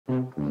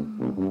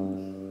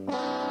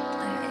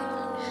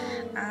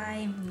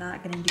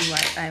not gonna do white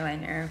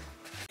eyeliner.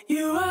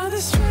 You are the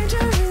stranger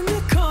in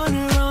the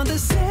corner on the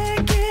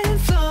second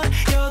floor.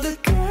 You're the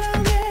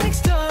girl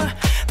next door,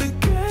 the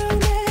girl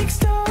next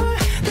door.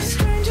 The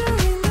stranger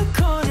in the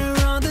corner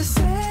on the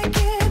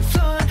second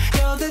floor.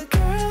 You're the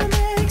girl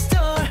next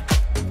door.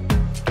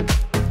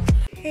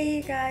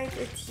 Hey guys,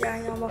 it's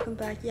Yaya and welcome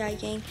back to Yaya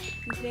Gang.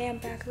 And today I'm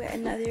back with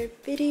another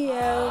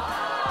video.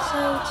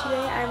 So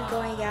today I'm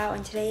going out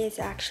and today is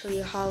actually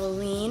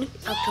Halloween,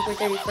 October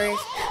 31st.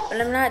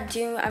 But I'm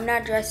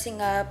not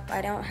dressing up.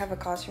 I don't have a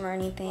costume or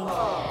anything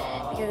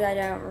because I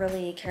don't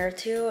really care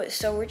to.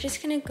 So we're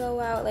just gonna go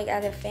out like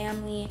as a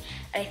family.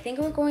 I think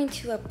we're going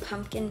to a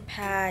pumpkin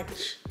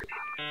patch.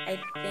 I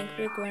think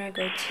we're going to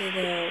go to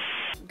the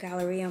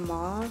Galleria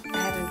Mall. I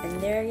haven't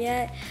been there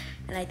yet.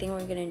 And I think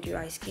we're gonna do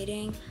ice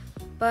skating.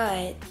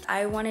 But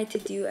I wanted to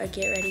do a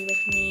get ready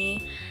with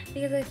me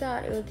because I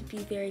thought it would be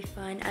very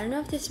fun. I don't know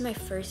if this is my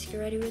first get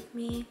ready with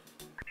me.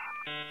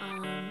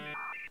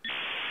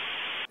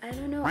 I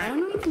don't know. I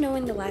don't even know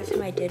when the last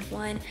time I did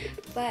one,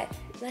 but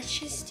let's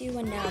just do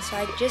one now. So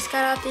I just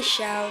got out the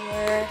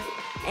shower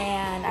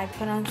and I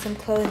put on some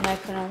clothes and I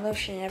put on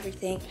lotion and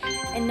everything.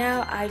 And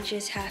now I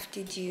just have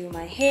to do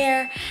my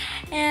hair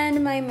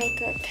and my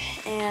makeup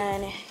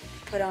and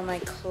put on my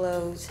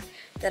clothes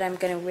that I'm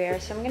gonna wear.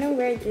 So I'm gonna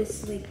wear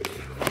this like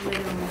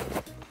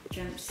little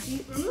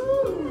jumpsuit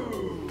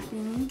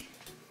thing.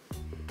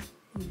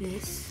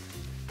 This.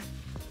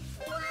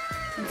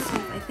 Let's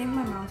see, I think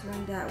my mom's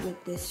wearing that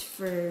with this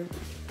fur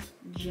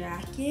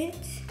jacket.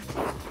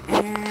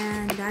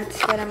 And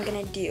that's what I'm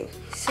gonna do.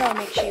 So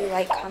make sure you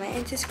like, comment,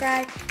 and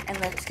subscribe, and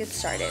let's get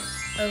started.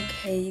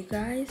 Okay, you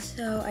guys,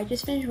 so I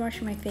just finished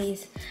washing my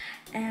face.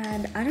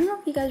 And I don't know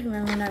if you guys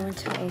remember when I went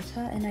to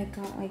Ulta and I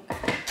got like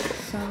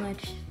so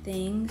much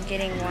things.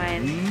 Getting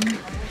one.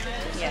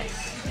 Yes.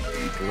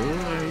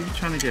 Boy, you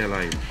trying to get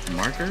like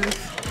markers?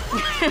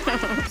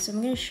 So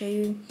I'm gonna show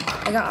you.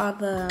 I got all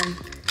the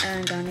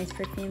Grande's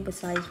perfume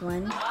besides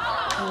one.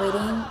 I'm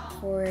waiting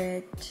for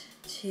it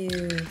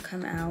to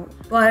come out.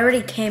 Well, it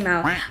already came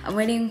out. I'm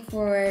waiting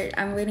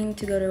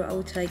to go to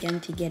Ulta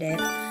again to get it.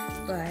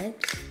 But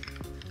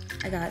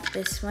I got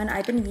this one.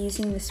 I've been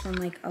using this one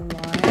like a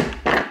lot.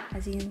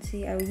 As you can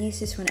see, I would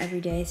use this one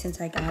every day since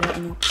I got it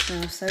and it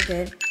smells so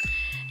good.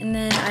 And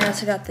then I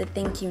also got the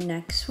Thank You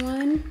Next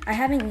one. I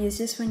haven't used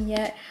this one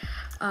yet.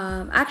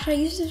 Actually, I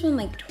used this one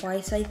like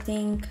twice, I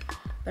think.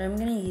 But I'm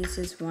gonna use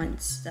this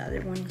once the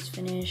other one is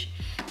finished.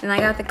 And I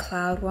got the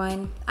Cloud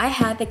one. I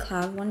had the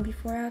Cloud one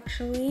before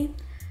actually.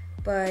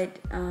 But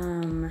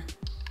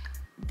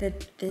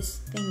this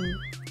thing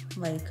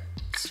like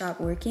stopped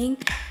working.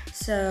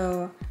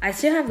 So I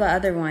still have the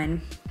other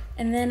one.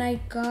 And then I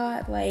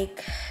got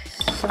like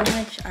so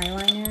much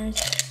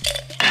eyeliners,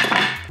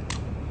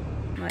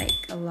 like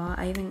a lot.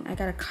 I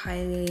got a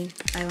Kylie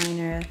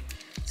eyeliner.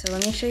 So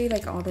let me show you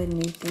like all the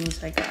new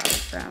things I got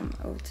from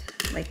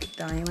Ulta, like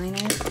the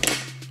eyeliners.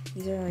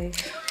 These are like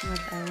what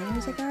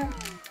eyeliners I got.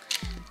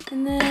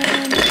 And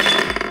then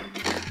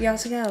we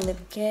also got a lip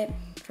kit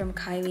from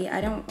Kylie.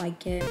 I don't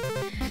like it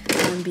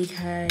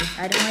because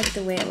I don't like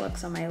the way it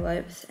looks on my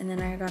lips. And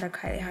then I got a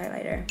Kylie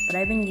highlighter, but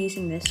I've been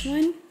using this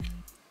one.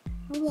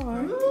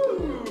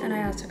 And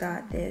I also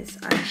got this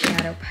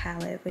eyeshadow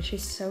palette, which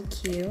is so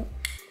cute.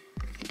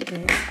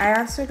 I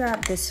also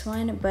got this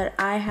one, but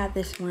I had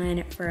this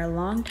one for a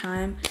long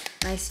time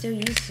and I still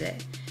use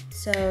it.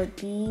 So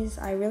these,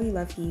 I really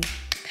love these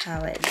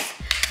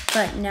palettes.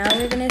 But now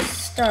we're gonna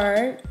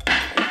start.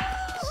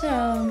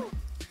 So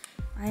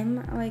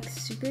I'm like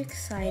super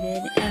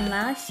excited. And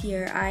last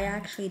year I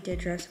actually did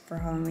dress up for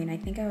Halloween. I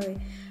think I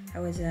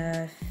was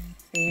a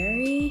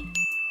fairy.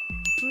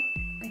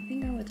 I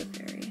think I was a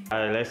fairy. All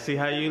right, let's see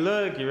how you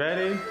look. You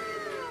ready?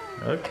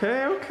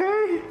 Okay,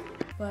 okay.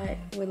 But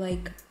with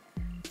like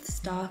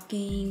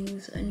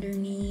stockings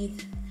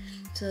underneath.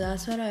 So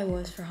that's what I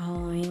was for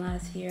Halloween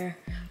last year.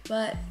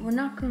 But we're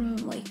not gonna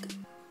like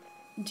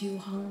do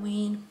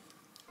Halloween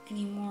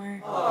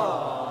anymore.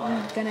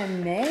 I'm gonna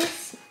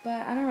miss,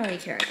 but I don't really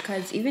care.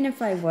 Cause even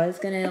if I was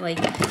gonna like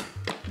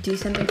do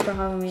something for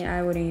Halloween,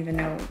 I wouldn't even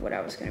know what I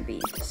was gonna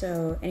be.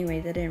 So anyway,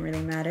 that didn't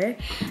really matter.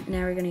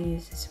 Now we're gonna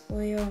use this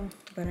oil,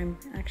 but I'm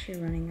actually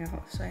running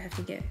out, so I have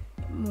to get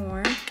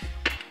more.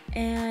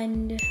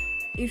 And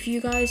if you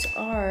guys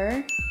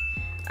are,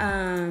 I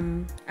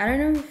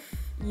don't know if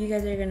you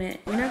guys are gonna,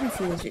 you're not gonna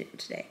see this video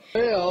today.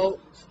 Well,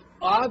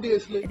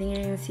 obviously. I think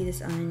you're gonna see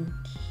this on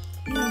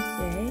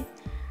Tuesday.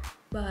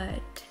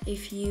 But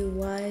if you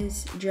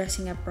was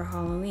dressing up for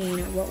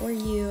Halloween, what were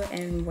you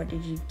and what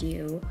did you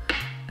do?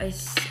 I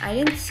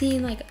didn't see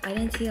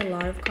a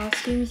lot of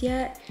costumes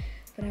yet,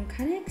 but I'm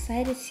kind of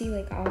excited to see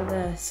like all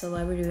the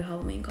celebrity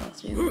Halloween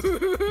costumes.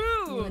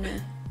 I'm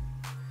gonna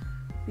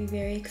be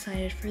very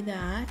excited for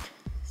that.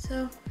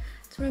 So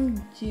that's what I'm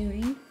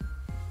doing.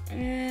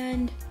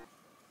 And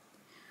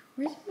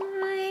where's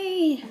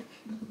my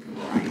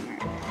primer?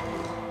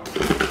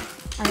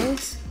 I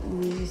always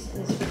use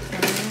this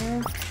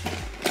primer.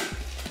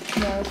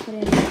 So I put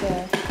it in like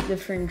a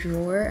different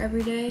drawer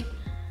every day,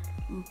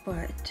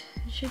 but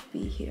it should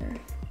be here.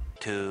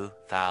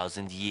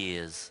 2,000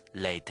 years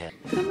later.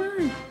 Come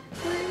on,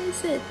 where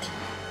is it?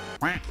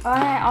 Oh,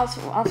 and I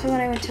also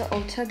when I went to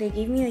Ulta, they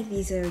gave me like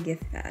these little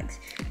gift bags.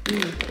 Ooh,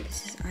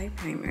 this is eye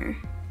primer.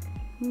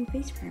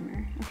 Face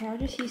primer. Okay, I'll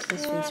just use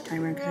this face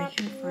primer because I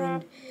can't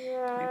find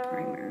my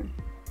primer.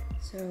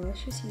 So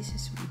let's just use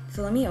this one.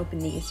 So let me open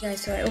these.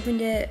 Guys, so I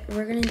opened it.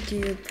 We're gonna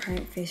do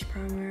face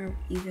primer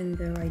even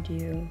though I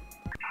do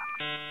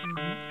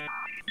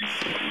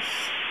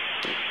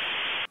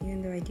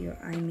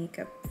eye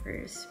makeup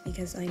first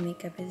because eye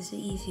makeup is the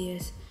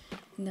easiest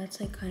and that's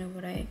like kind of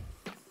what I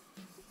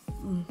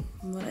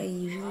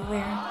usually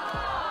wear.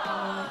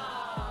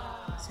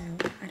 So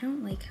I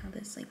don't like how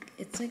this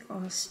it's like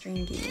all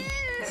stringy.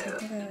 It's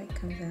like how that like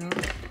comes out.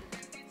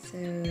 So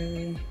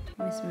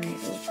where's my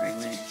old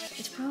primer?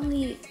 It's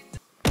probably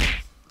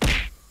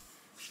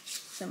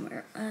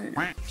somewhere. I don't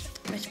know.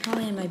 It's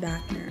probably in my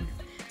background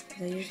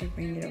because I usually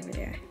bring it over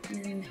there.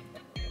 And then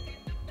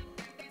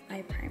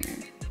eye primer.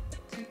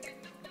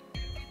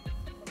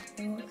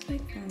 It looks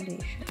like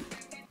foundation,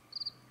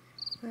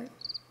 but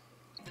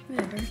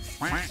whatever.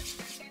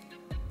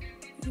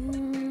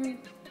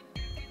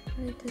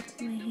 What did that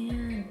to my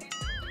hand?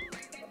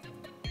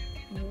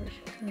 I wash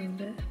it a little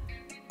bit.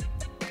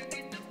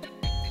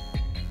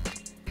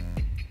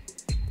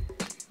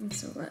 I'm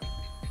so wet.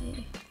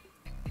 Hey.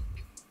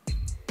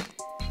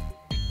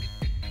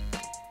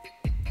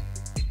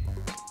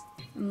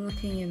 I'm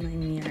looking in my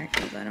mirror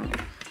because I don't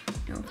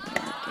know if I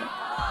like it.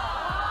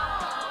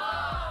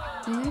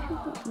 Maybe I should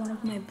put one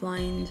of my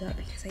blinds up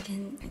because I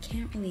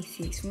can't really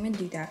see, so I'm gonna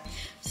do that.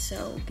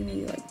 So give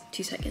me like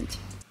 2 seconds.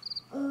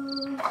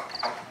 Oh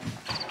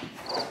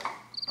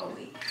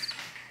wait.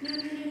 No.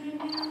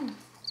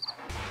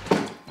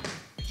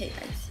 Okay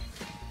guys.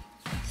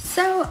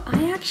 So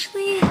I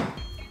actually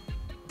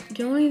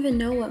don't even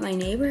know what my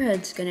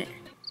neighborhood's gonna.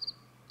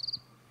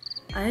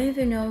 I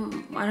don't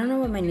know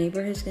what my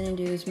neighborhood's gonna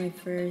do. It's my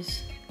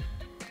first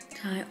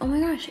time. Oh my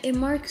gosh, it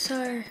marks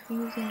our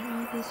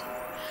August.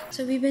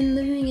 So we've been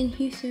living in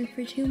Houston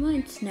for 2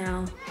 months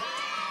now.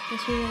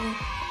 Yesterday,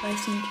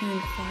 Bryson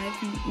turned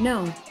 5.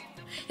 No,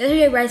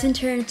 yesterday Bryson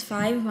turns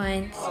 5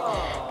 months,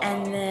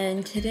 and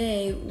then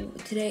today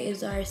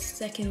is our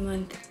 2nd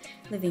month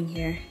living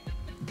here.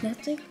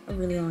 That's like a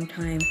really long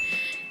time,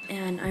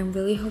 and I'm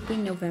really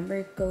hoping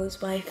November goes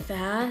by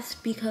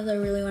fast because I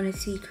really want to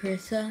see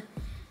Carissa.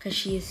 Because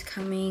she is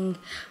coming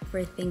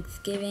for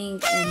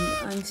Thanksgiving and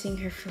I'm seeing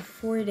her for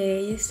 4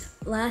 days.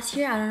 Last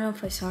year, I don't know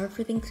if I saw her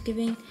for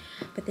Thanksgiving,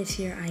 but this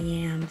year I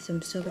am, so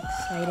I'm so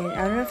excited.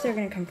 I don't know if they're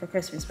gonna come for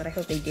Christmas, but I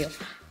hope they do.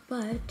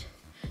 But,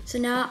 so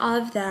now all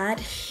of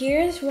that,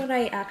 here's what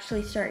I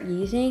actually start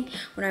using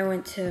when I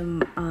went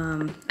to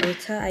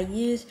Ulta. I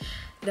used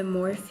the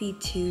Morphe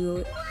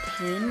 2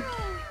 tint.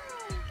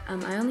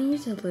 I only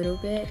used a little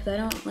bit because I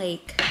don't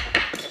like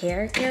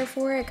care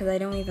for it because I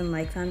don't even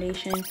like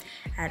foundation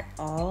at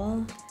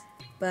all.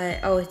 But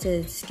oh, it's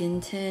a skin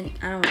tint.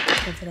 I don't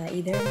care for that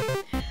either.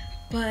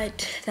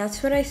 But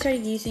that's what I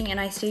started using, and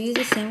I still use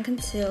the same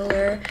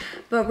concealer,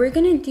 but we're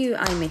gonna do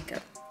eye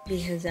makeup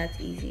because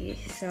that's easy.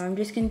 So I'm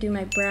just gonna do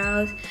my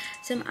brows,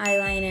 some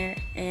eyeliner,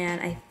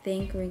 and I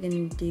think we're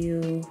gonna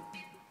do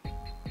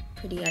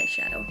pretty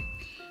eyeshadow.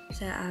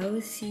 So I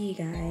will see you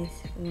guys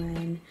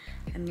when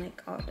I'm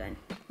like all done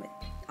with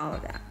all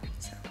of that.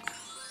 So.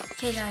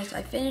 Okay guys,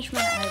 I finished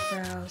my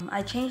eyebrows.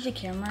 I changed the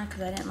camera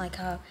because I didn't like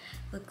how it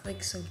looked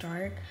like so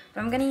dark.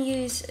 But I'm gonna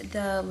use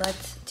the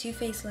Too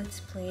Faced Let's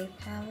Play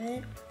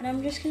palette. And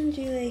I'm just gonna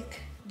do like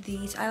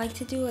these. I like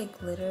to do like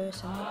glitter,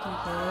 so I'm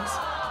gonna do this.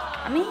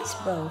 I'm gonna use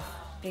both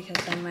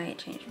because I might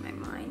change my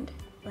mind.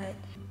 But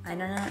I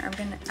don't know,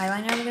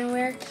 eyeliner I'm gonna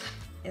wear.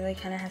 It like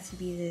kind of has to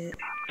be the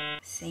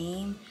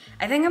same.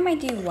 I think I might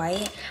do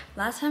white.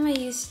 Last time I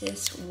used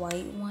this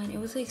white one, it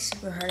was like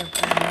super hard to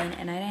put on,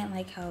 and I didn't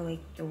like how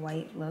like the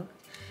white looked.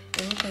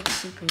 It looked like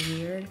super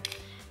weird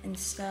and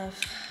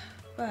stuff.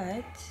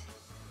 But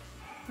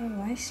oh,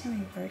 why is it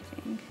not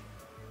working?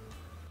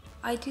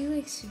 I do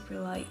like super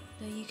light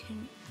that you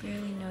can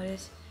barely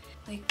notice.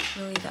 Like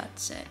really,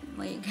 that's it.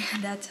 Like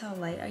that's how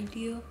light I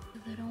do.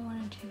 Because I don't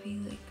want it to be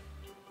like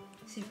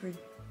super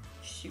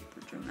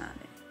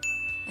dramatic.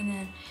 And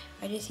then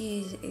I just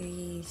use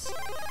these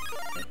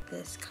like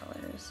this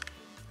colors,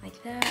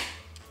 like that.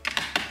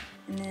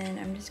 And then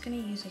I'm just gonna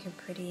use like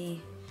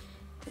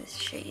this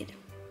shade,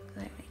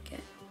 because I like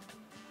it.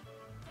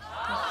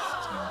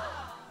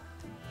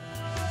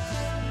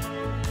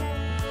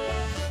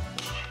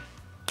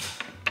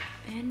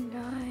 And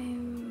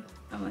I'm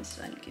almost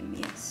done. Give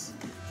me this.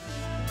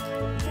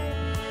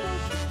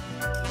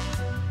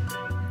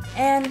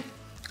 And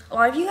a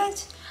lot of you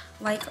guys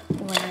like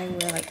when I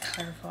wear like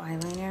colorful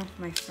eyeliner.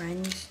 My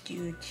friends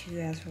do too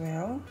as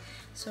well.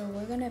 So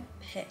we're gonna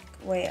pick,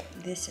 wait,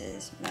 this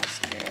is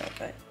mascara,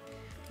 but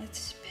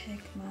let's pick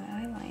my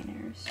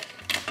eyeliners.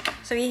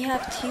 So we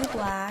have 2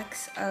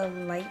 blacks, a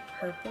light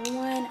purple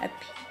one,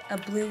 a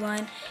blue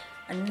one,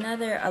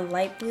 a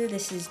light blue,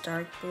 this is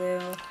dark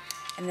blue,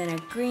 and then a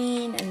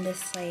green, and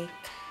this like,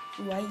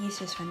 ooh, I used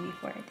this one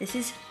before. This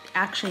is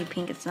actually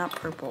pink, it's not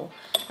purple.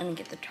 Let me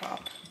get the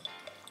top.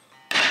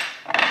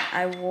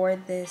 I wore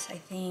this, I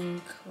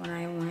think, when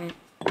I went,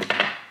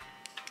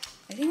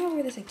 I think I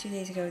wore this like 2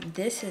 days ago.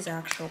 This is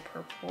actual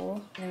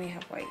purple, and then we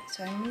have white.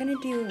 So I'm gonna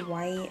do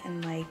white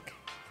and like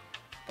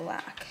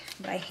black,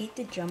 but I hate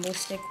the jumbo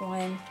stick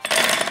one.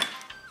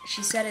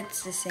 She said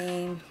it's the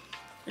same.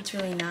 It's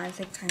really not. It's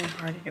like kind of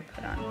harder to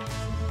put on.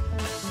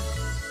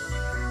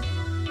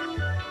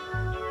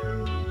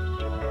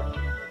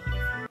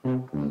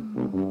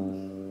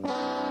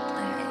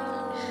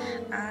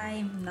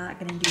 I'm not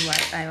gonna do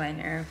white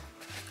eyeliner.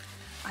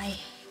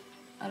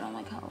 I don't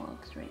like how it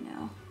looks right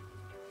now.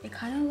 It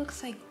kind of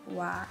looks like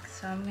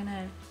wax, so I'm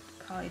gonna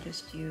probably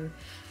just do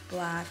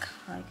black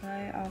like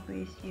I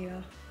always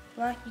do.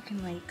 Black, you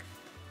can like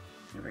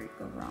never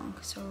go wrong.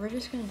 So we're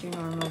just gonna do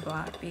normal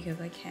black because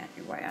I can't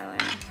do white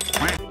eyeliner.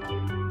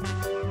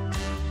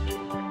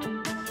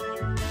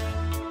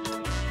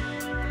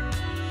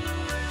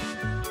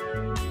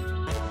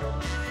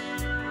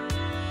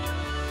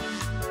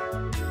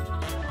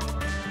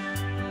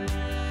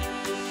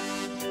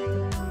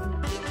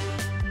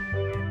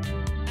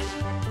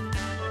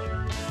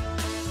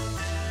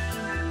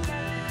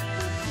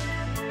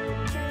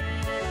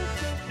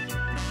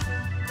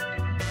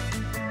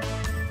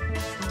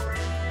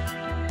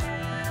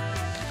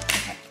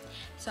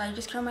 So I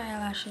just curled my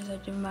eyelashes, I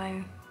did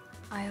my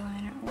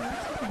eyeliner. Oh,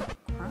 that's like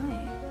my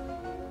eye.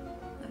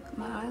 Like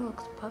my eye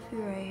looks puffy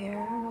right here,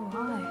 I don't know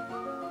why.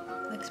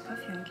 It looks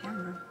puffy on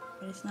camera,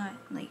 but it's not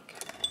like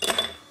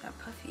that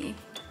puffy.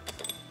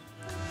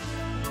 I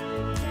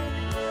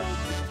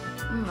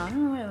don't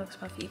know why it looks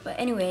puffy, but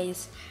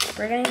anyways,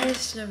 we're gonna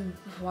use the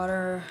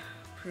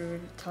waterproof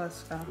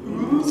telescopic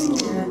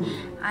mascara.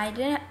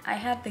 I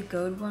had the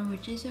gold one,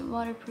 which isn't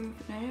waterproof,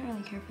 and I didn't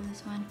really care for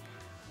this one,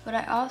 but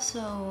I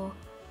also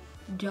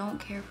don't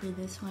care for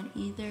this one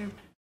either,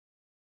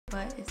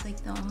 but it's like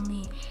the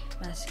only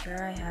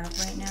mascara I have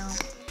right now.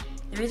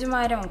 The reason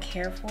why I don't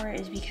care for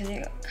it is because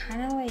it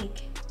kind of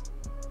like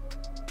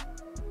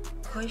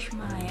push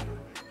my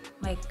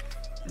my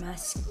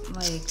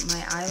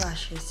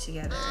eyelashes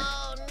together.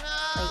 Oh,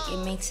 no. Like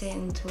it makes it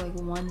into like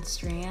one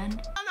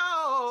strand.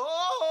 No.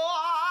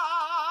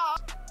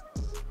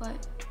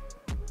 But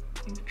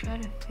you try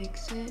to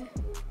fix it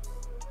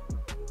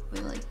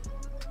with like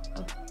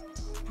a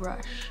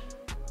brush.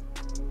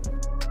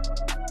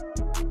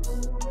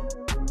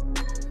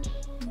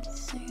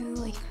 So you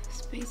like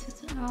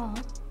spaces it out.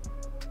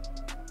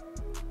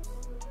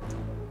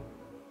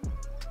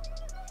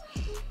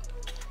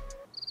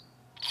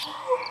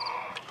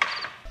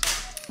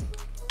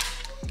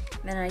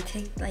 Then I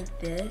take like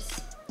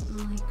this.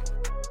 I'm like,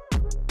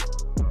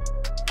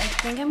 I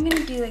think I'm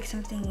gonna do like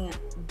something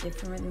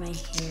different with my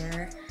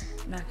hair.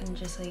 I'm not gonna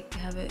just like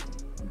have it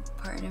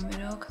part in the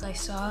middle, because I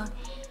saw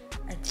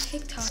a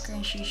TikToker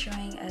and she's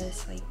showing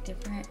us like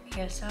different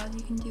hairstyles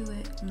you can do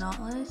it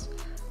knotless.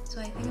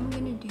 So I think I'm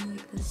gonna do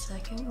like the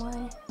second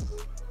one.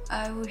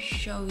 I will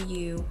show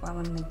you while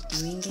I'm like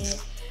doing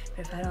it,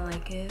 but if I don't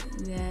like it,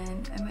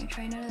 then I might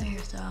try another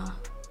hairstyle,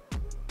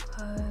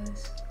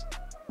 because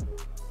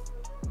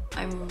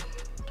I'm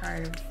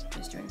tired of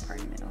just doing part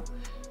in the middle.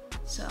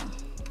 So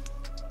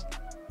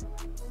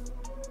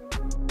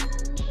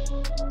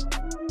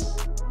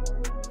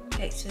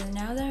okay, so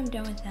now that I'm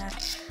done with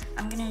that,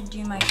 I'm gonna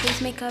do my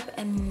face makeup,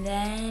 and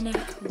then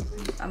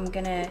I'm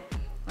gonna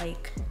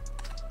like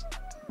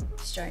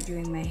start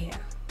doing my hair.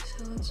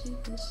 So let's do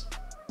this.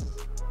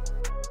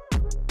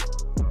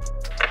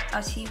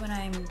 I'll see you when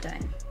I'm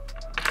done.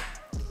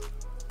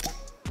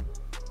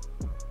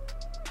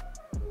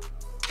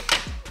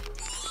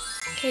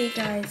 Okay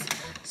guys,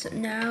 so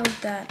now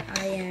that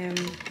I am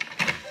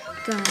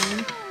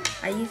done,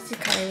 I used the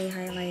Kylie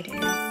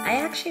highlighter. I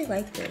actually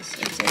like this.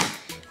 It's a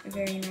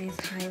very nice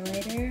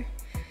highlighter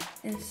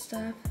and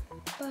stuff,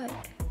 but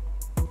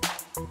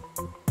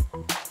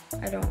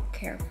I don't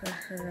care for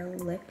her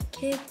lip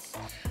kits.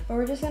 But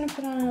we're just gonna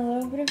put on a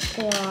little bit of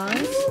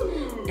gloss,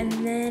 and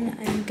then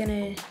I'm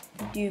gonna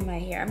do my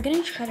hair. I'm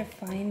gonna try to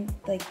find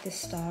like the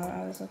style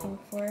I was looking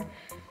for.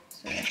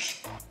 So I'm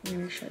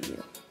gonna show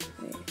you.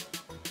 Wait,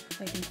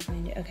 if I can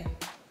find it. Okay.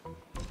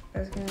 I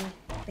was gonna,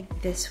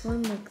 like this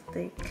one looks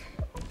like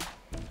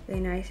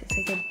really nice. It's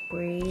like a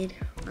braid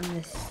on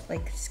this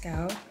like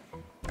scalp.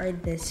 Or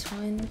this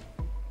one.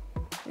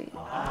 Wait.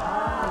 Like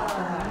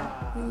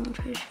that. Let me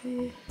try to show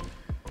you.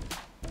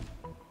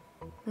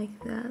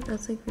 Like that.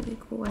 That's like really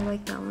cool. I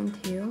like that one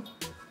too.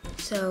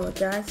 So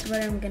that's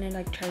what I'm gonna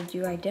like try to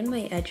do. I did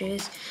my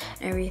edges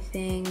and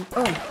everything.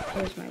 Oh,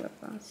 here's my lip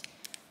gloss.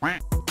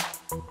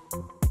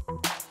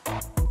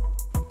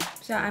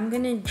 So I'm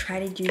gonna try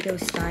to do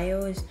those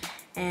styles,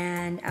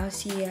 and I'll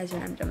see you guys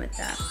when I'm done with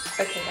that.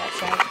 Okay guys,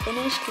 so I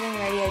finished getting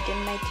ready. I did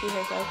my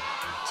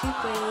two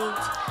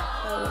braids,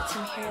 with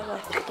some hair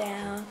left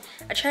down.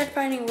 I tried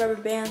finding rubber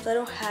bands. I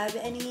don't have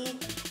any,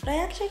 but I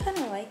actually kind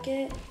of like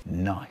it.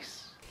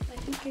 Nice. I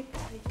think it's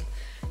like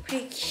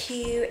pretty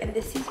cute, and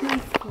this is my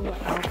full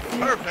outfit.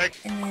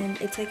 Perfect. And then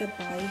it's like a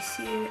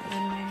bodysuit,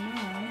 and my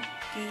mom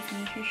gave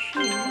me her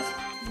shoes,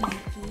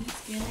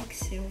 Nikes. They're like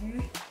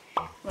silver.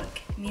 Look,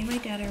 me and my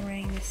dad are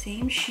wearing the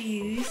same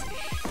shoes,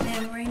 and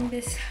I'm wearing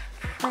this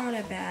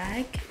Prada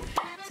bag.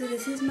 So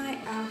this is my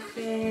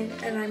outfit,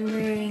 and I'm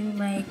wearing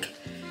like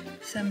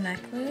some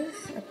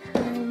necklace, a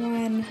pearl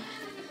one,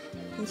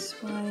 this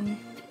one,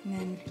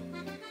 and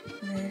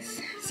then this,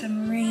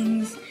 some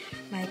rings,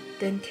 my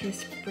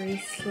dentist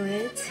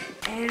bracelet,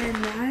 and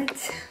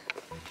that's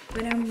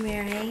what I'm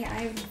wearing.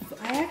 I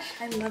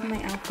love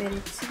my outfit.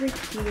 It's super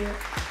cute.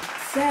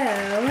 So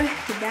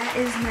that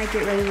is my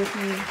get ready with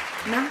me.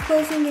 I'm not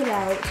closing it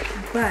out,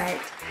 but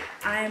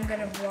I'm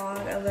gonna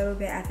vlog a little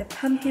bit at the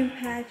pumpkin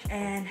patch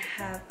and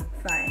have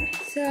fun.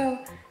 So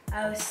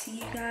I'll see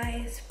you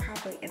guys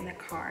probably in the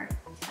car.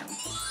 So.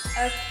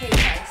 Okay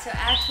guys, so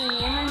actually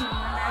me and my mom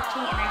are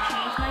matching and I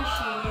changed my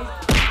shoes.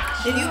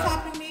 Did you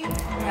copy me?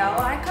 No,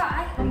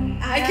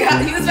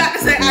 You was about to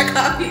say I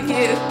copied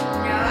you.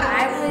 No,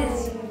 I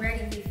was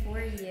ready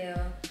before you.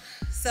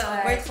 So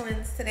we're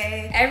twins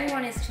today.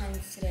 Everyone is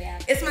twins today.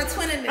 Actually. It's my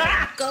twin and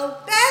go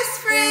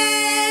best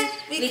friend.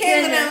 We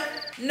came with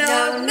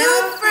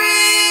no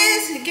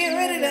friends. Get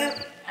rid of them.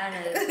 I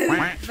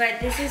know. But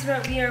this is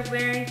what we are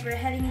wearing. We're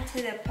heading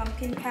into the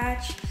pumpkin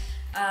patch.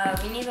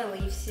 We need to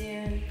leave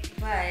soon,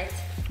 but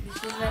this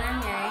is what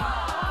I'm wearing.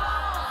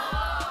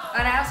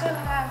 And I also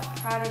have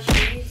Prada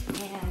shoes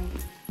and.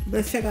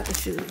 Let's check out the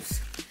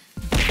shoes.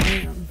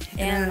 Damn.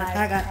 And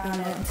I got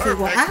them too.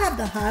 Well, I have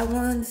the high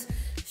ones.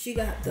 She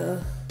got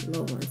the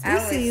low ones. I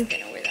was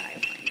gonna wear the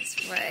high ones,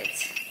 but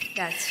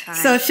that's fine.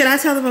 So should I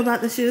tell them about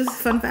the shoes?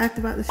 Fun fact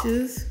about the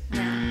shoes? No.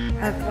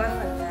 What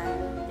fun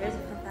fact? There's a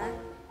fun fact.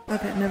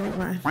 Okay, never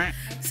mind.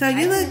 So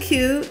you look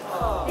cute.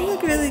 You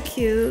look really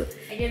cute.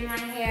 I did my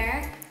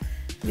hair.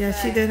 Yeah,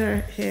 she did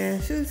her hair.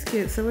 She was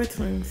cute. So we're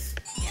twins.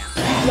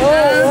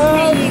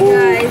 Okay, you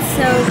guys,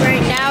 so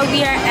right now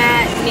we are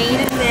at main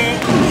event.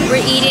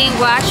 We're eating,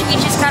 well actually we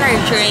just got our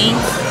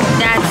drinks.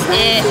 That's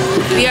it.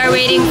 We are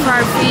waiting for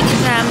our food to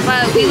come,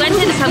 but we went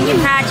to the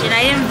pumpkin patch and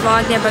I didn't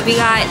vlog there, but we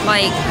got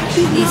like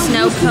these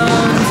snow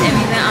cones and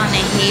we went on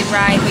a hay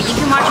ride, but you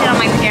can watch it on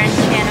my parents'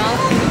 channel,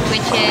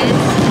 which is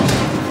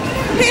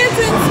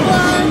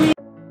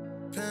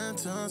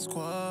Panton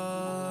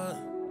Squad.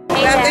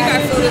 I think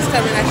our food is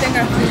coming. I think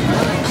our food is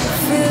coming.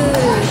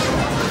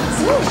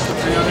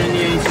 Are y'all gonna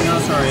need anything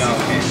else or are y'all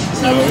okay?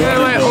 So we're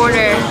gonna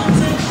order.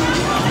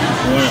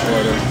 You want to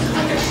order?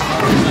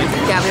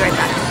 Yeah, I'll be right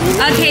back.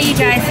 Okay, you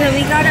guys, so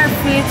we got our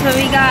food. So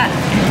we got,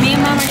 me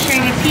and mom are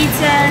sharing a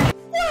pizza.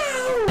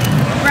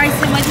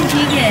 Bryson, what did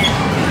you get?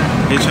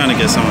 He's trying to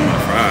get some of my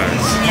fries.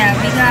 Yeah,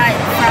 we got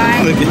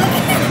fries.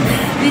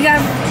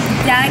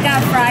 Dad got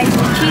fries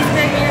and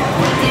cheeseburger.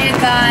 Dad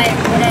got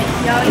what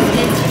he always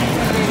gets,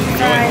 cheeseburger,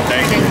 fries.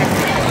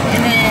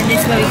 And then this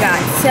is what we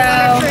got. So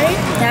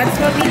that's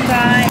what we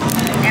got,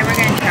 and we're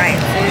gonna try it.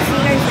 So we'll see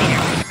you guys later.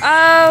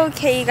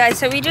 Okay, you guys.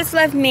 So we just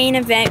left main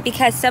event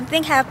because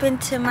something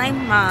happened to my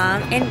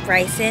mom and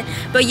Bryson.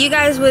 But you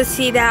guys will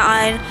see that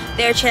on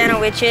their channel,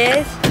 which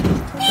is.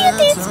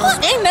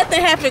 Ain't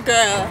nothing happened,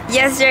 girl.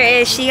 Yes, there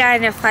is. She got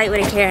in a fight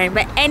with a Karen.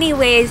 But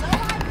anyways,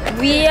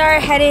 we are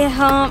heading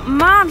home.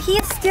 Mom,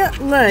 he's still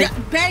look. Yeah,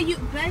 babe, you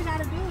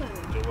gotta do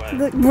it.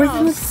 Look,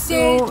 Bryson looks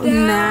so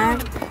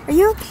mad. Are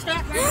you okay?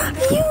 Are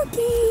you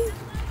okay?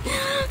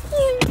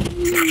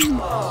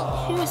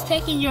 She was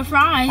taking your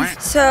fries.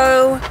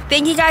 So,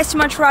 thank you guys so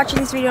much for watching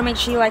this video. Make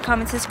sure you like,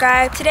 comment,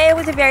 subscribe. Today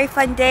was a very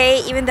fun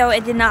day, even though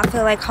it did not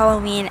feel like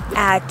Halloween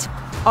at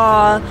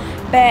all.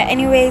 But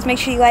anyways, make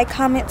sure you like,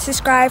 comment,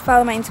 subscribe,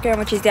 follow my Instagram,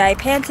 which is Yaya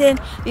Panton.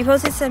 We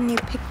posted some new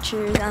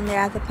pictures on there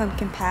at the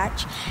pumpkin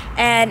patch.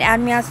 And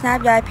add me on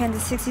Snap, Yaya Panton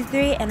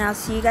 63, and I'll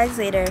see you guys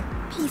later.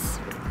 Peace.